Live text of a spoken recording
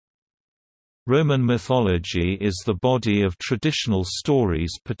Roman mythology is the body of traditional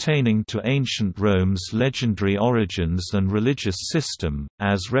stories pertaining to ancient Rome's legendary origins and religious system,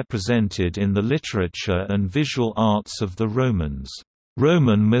 as represented in the literature and visual arts of the Romans.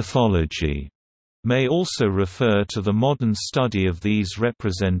 Roman mythology may also refer to the modern study of these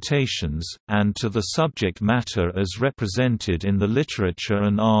representations, and to the subject matter as represented in the literature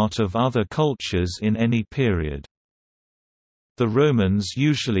and art of other cultures in any period. The Romans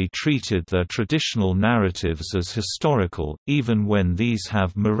usually treated their traditional narratives as historical, even when these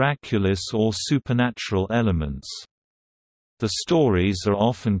have miraculous or supernatural elements. The stories are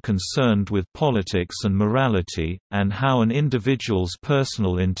often concerned with politics and morality, and how an individual's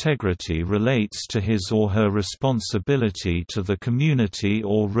personal integrity relates to his or her responsibility to the community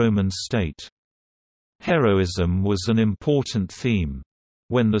or Roman state. Heroism was an important theme.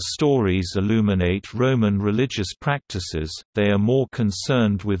 When the stories illuminate Roman religious practices, they are more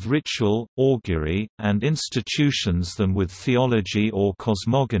concerned with ritual, augury, and institutions than with theology or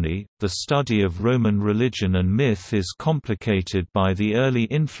cosmogony. The study of Roman religion and myth is complicated by the early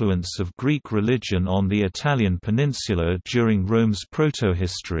influence of Greek religion on the Italian peninsula during Rome's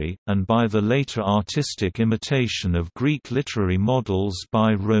protohistory, and by the later artistic imitation of Greek literary models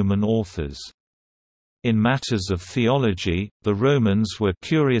by Roman authors. In matters of theology, the Romans were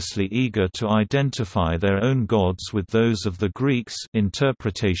curiously eager to identify their own gods with those of the Greeks,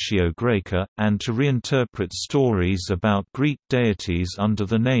 Interpretatio Graeca, and to reinterpret stories about Greek deities under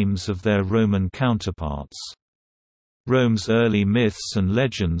the names of their Roman counterparts. Rome's early myths and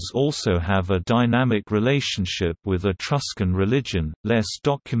legends also have a dynamic relationship with Etruscan religion, less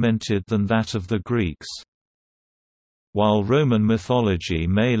documented than that of the Greeks. While Roman mythology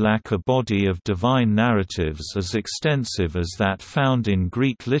may lack a body of divine narratives as extensive as that found in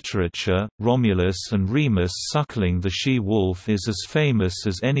Greek literature, Romulus and Remus suckling the she-wolf is as famous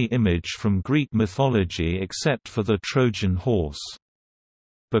as any image from Greek mythology except for the Trojan horse.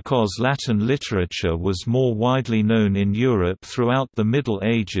 Because Latin literature was more widely known in Europe throughout the Middle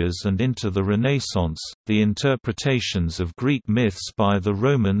Ages and into the Renaissance, the interpretations of Greek myths by the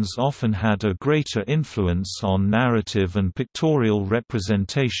Romans often had a greater influence on narrative and pictorial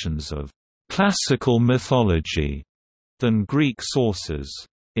representations of classical mythology than Greek sources.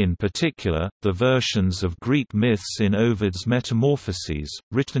 In particular, the versions of Greek myths in Ovid's Metamorphoses,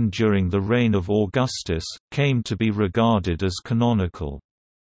 written during the reign of Augustus, came to be regarded as canonical.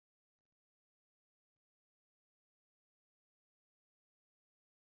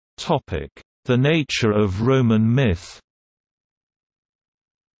 The nature of Roman myth.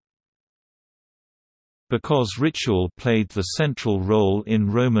 Because ritual played the central role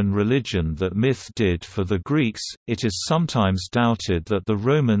in Roman religion that myth did for the Greeks, it is sometimes doubted that the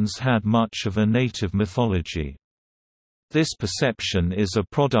Romans had much of a native mythology. This perception is a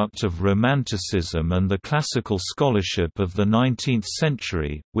product of Romanticism and the classical scholarship of the 19th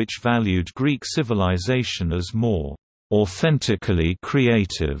century, which valued Greek civilization as more authentically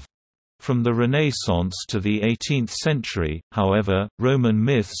creative. From the Renaissance to the 18th century, however, Roman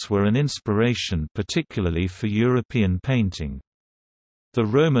myths were an inspiration particularly for European painting. The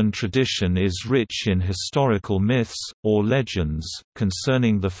Roman tradition is rich in historical myths, or legends,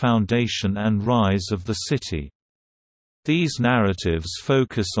 concerning the foundation and rise of the city. These narratives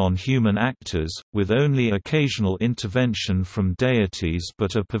focus on human actors, with only occasional intervention from deities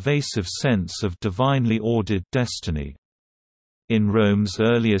but a pervasive sense of divinely ordered destiny. In Rome's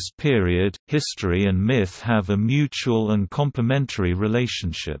earliest period, history and myth have a mutual and complementary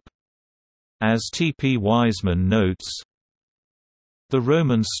relationship. As T. P. Wiseman notes, the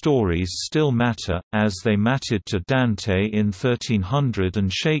Roman stories still matter, as they mattered to Dante in 1300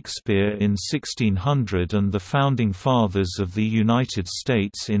 and Shakespeare in 1600 and the Founding Fathers of the United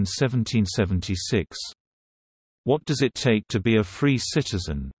States in 1776. What does it take to be a free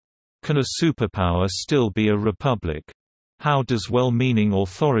citizen? Can a superpower still be a republic? How does well-meaning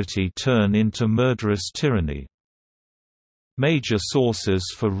authority turn into murderous tyranny? Major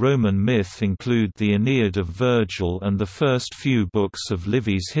sources for Roman myth include the Aeneid of Virgil and the first few books of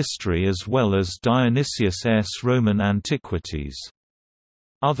Livy's history as well as Dionysius' Roman Antiquities.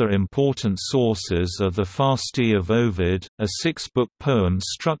 Other important sources are the Fasti of Ovid, a six-book poem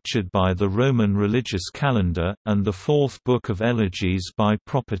structured by the Roman religious calendar, and the fourth book of Elegies by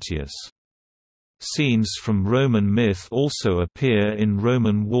Propertius. Scenes from Roman myth also appear in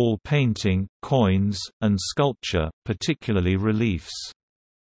Roman wall painting, coins, and sculpture, particularly reliefs.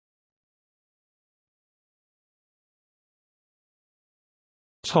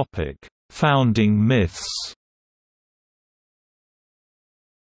 Founding myths.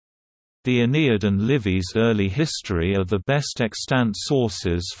 The Aeneid and Livy's early history are the best extant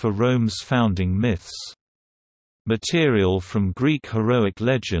sources for Rome's founding myths. Material from Greek heroic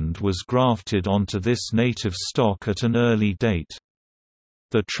legend was grafted onto this native stock at an early date.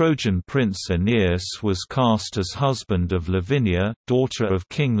 The Trojan prince Aeneas was cast as husband of Lavinia, daughter of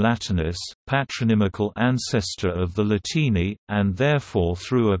King Latinus, patronymical ancestor of the Latini, and therefore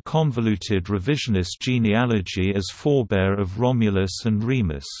through a convoluted revisionist genealogy as forebear of Romulus and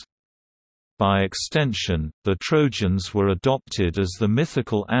Remus. By extension, the Trojans were adopted as the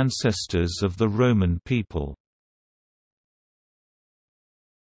mythical ancestors of the Roman people.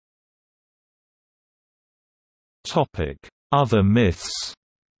 Other myths.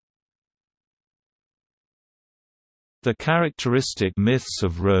 The characteristic myths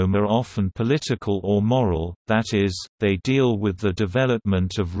of Rome are often political or moral, that is, they deal with the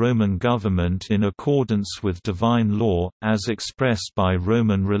development of Roman government in accordance with divine law, as expressed by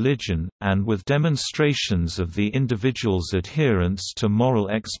Roman religion, and with demonstrations of the individual's adherence to moral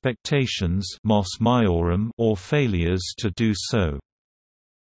expectations mos maiorum or failures to do so.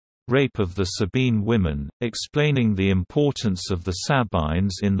 Rape of the Sabine women, explaining the importance of the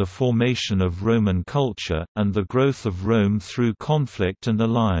Sabines in the formation of Roman culture, and the growth of Rome through conflict and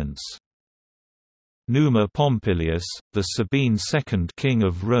alliance. Numa Pompilius, the Sabine second king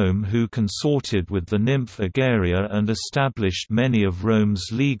of Rome who consorted with the nymph Egeria and established many of Rome's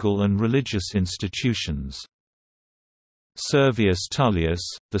legal and religious institutions. Servius Tullius,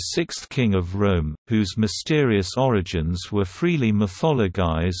 the sixth king of Rome, whose mysterious origins were freely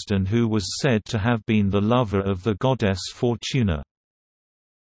mythologized and who was said to have been the lover of the goddess Fortuna.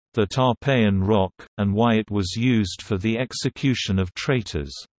 The Tarpeian rock, and why it was used for the execution of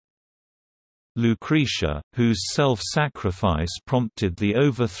traitors. Lucretia, whose self-sacrifice prompted the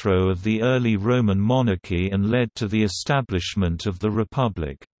overthrow of the early Roman monarchy and led to the establishment of the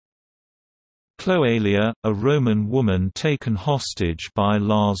Republic. Cloelia, a Roman woman taken hostage by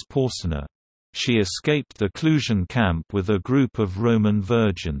Lars Porsena. She escaped the Clusian camp with a group of Roman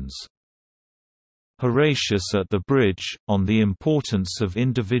virgins. Horatius at the Bridge, on the importance of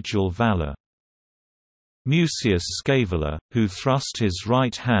individual valor. Mucius Scaevola, who thrust his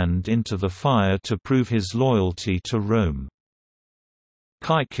right hand into the fire to prove his loyalty to Rome.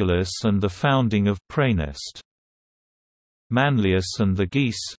 Caeculus and the founding of Praenest. Manlius and the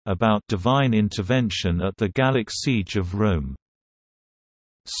Geese, about divine intervention at the Gallic siege of Rome.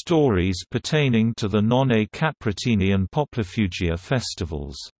 Stories pertaining to the Nonne Capretini and Poplofugia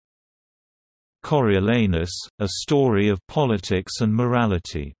festivals. Coriolanus, a story of politics and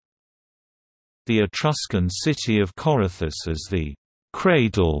morality. The Etruscan city of Corythus as the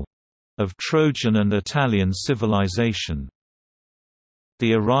cradle of Trojan and Italian civilization.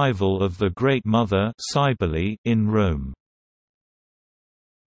 The arrival of the Great Mother Cybele in Rome.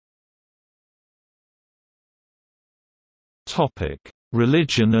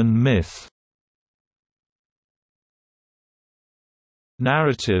 Religion and myth.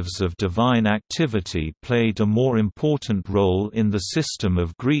 Narratives of divine activity played a more important role in the system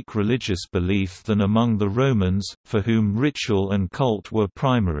of Greek religious belief than among the Romans, for whom ritual and cult were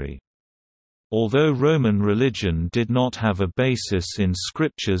primary. Although Roman religion did not have a basis in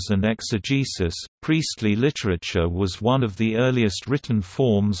scriptures and exegesis, priestly literature was one of the earliest written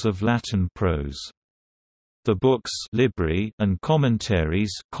forms of Latin prose. The books Libri and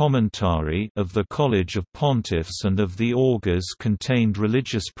commentaries commentari of the College of Pontiffs and of the Augurs contained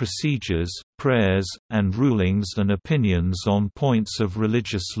religious procedures, prayers, and rulings and opinions on points of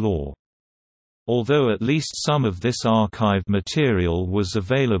religious law. Although at least some of this archived material was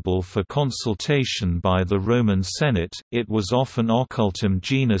available for consultation by the Roman Senate, it was often occultum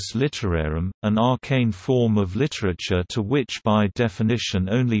genus literarum, an arcane form of literature to which by definition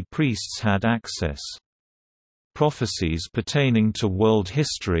only priests had access. Prophecies pertaining to world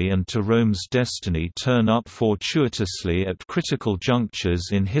history and to Rome's destiny turn up fortuitously at critical junctures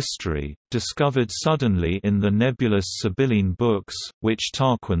in history, discovered suddenly in the nebulous Sibylline books, which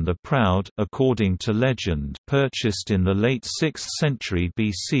Tarquin the Proud, according to legend, purchased in the late 6th century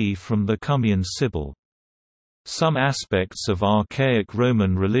BC from the Cummian Sibyl. Some aspects of archaic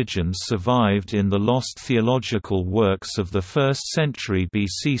Roman religion survived in the lost theological works of the 1st century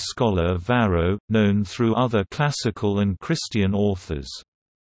BC scholar Varro, known through other classical and Christian authors.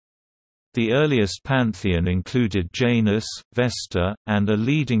 The earliest pantheon included Janus, Vesta, and a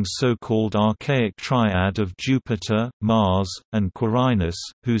leading so-called archaic triad of Jupiter, Mars, and Quirinus,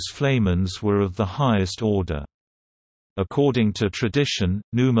 whose flamens were of the highest order. According to tradition,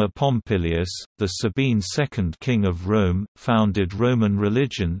 Numa Pompilius, the Sabine second king of Rome, founded Roman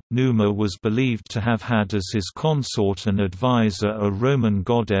religion. Numa was believed to have had as his consort and advisor a Roman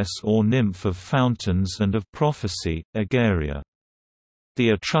goddess or nymph of fountains and of prophecy, Egeria.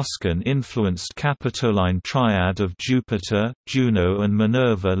 The Etruscan-influenced Capitoline triad of Jupiter, Juno and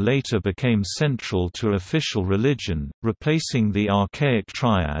Minerva later became central to official religion, replacing the archaic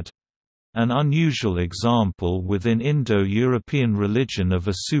triad, an unusual example within Indo-European religion of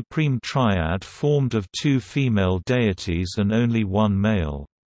a supreme triad formed of two female deities and only one male.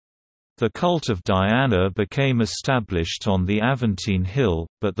 The cult of Diana became established on the Aventine Hill,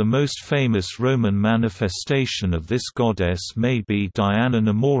 but the most famous Roman manifestation of this goddess may be Diana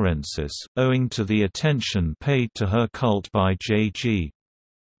Nemorensis, owing to the attention paid to her cult by J.G.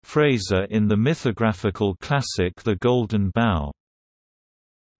 Fraser in the mythographical classic The Golden Bough.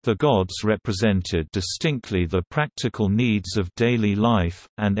 The gods represented distinctly the practical needs of daily life,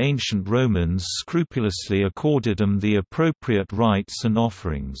 and ancient Romans scrupulously accorded them the appropriate rites and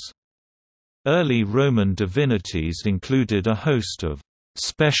offerings. Early Roman divinities included a host of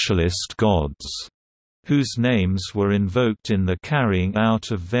specialist gods, whose names were invoked in the carrying out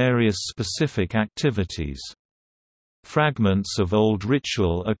of various specific activities. Fragments of old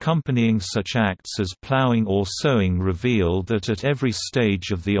ritual accompanying such acts as plowing or sowing reveal that at every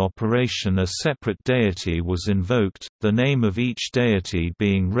stage of the operation a separate deity was invoked, the name of each deity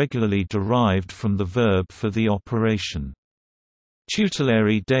being regularly derived from the verb for the operation.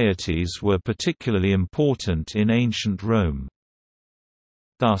 Tutelary deities were particularly important in ancient Rome.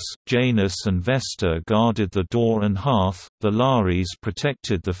 Thus, Janus and Vesta guarded the door and hearth, the Lares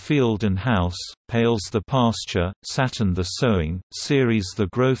protected the field and house, Pales the pasture, Saturn the sowing, Ceres the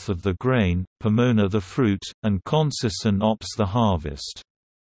growth of the grain, Pomona the fruit, and Consus and Ops the harvest.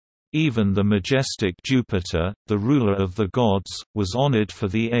 Even the majestic Jupiter, the ruler of the gods, was honored for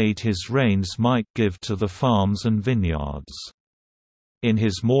the aid his rains might give to the farms and vineyards. In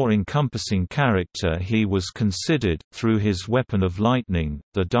his more encompassing character he was considered, through his weapon of lightning,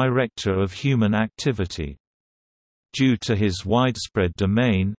 the director of human activity. Due to his widespread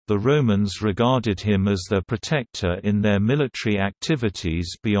domain, the Romans regarded him as their protector in their military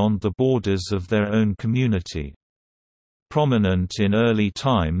activities beyond the borders of their own community. Prominent in early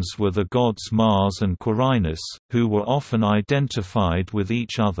times were the gods Mars and Quirinus, who were often identified with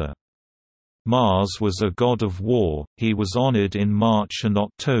each other. Mars was a god of war, he was honored in March and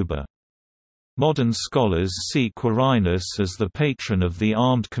October. Modern scholars see Quirinus as the patron of the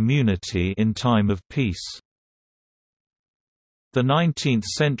armed community in time of peace. The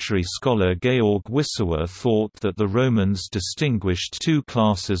 19th-century scholar Georg Wissowa thought that the Romans distinguished two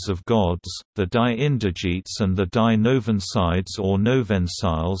classes of gods, the di-indigetes and the di-novensides or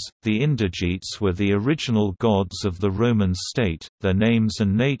novensiles. The indigetes were the original gods of the Roman state, their names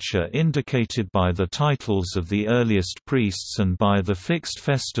and nature indicated by the titles of the earliest priests and by the fixed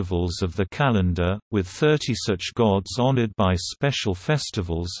festivals of the calendar, with 30 such gods honored by special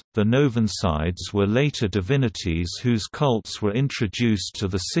festivals. The novensides were later divinities whose cults were introduced to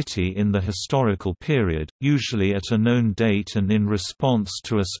the city in the historical period, usually at a known date and in response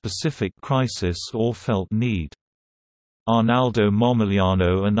to a specific crisis or felt need. Arnaldo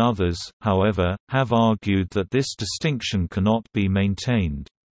Momigliano and others, however, have argued that this distinction cannot be maintained.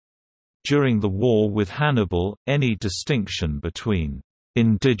 During the war with Hannibal, any distinction between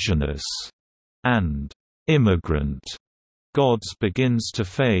indigenous and immigrant gods begins to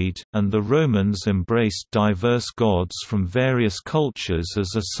fade, and the Romans embraced diverse gods from various cultures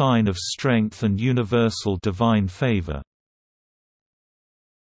as a sign of strength and universal divine favor.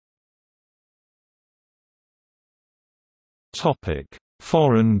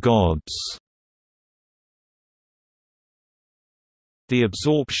 Foreign gods. The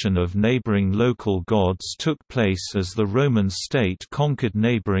absorption of neighboring local gods took place as the Roman state conquered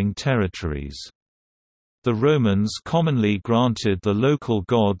neighboring territories. The Romans commonly granted the local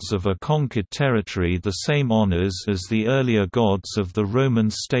gods of a conquered territory the same honors as the earlier gods of the Roman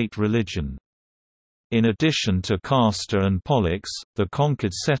state religion. In addition to Castor and Pollux, the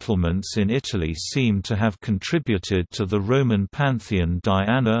conquered settlements in Italy seem to have contributed to the Roman pantheon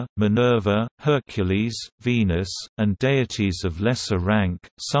Diana, Minerva, Hercules, Venus, and deities of lesser rank,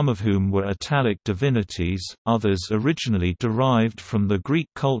 some of whom were Italic divinities, others originally derived from the Greek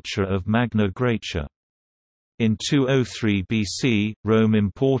culture of Magna Graecia. In 203 BC, Rome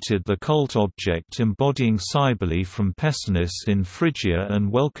imported the cult object embodying Cybele from Pessinus in Phrygia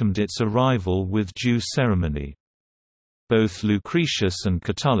and welcomed its arrival with due ceremony. Both Lucretius and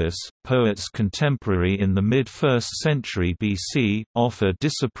Catullus, poets contemporary in the mid-1st century BC, offer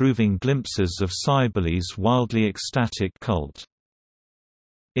disapproving glimpses of Cybele's wildly ecstatic cult.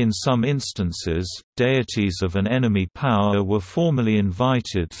 In some instances, deities of an enemy power were formally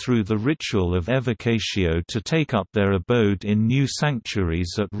invited through the ritual of evocatio to take up their abode in new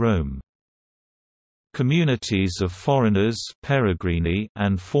sanctuaries at Rome. Communities of foreigners peregrini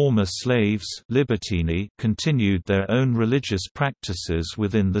and former slaves libertini continued their own religious practices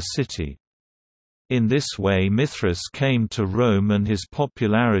within the city. In this way Mithras came to Rome, and his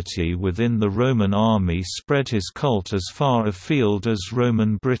popularity within the Roman army spread his cult as far afield as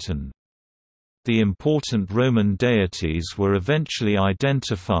Roman Britain. The important Roman deities were eventually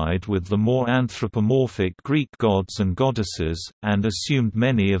identified with the more anthropomorphic Greek gods and goddesses, and assumed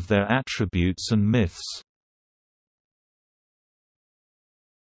many of their attributes and myths.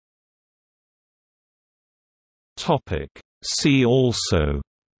 See also: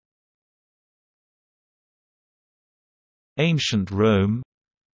 Ancient Rome,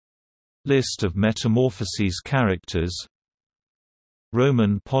 List of Metamorphoses characters,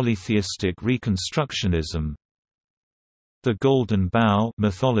 Roman polytheistic reconstructionism, The Golden Bough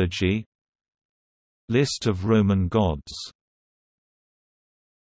mythology, List of Roman gods.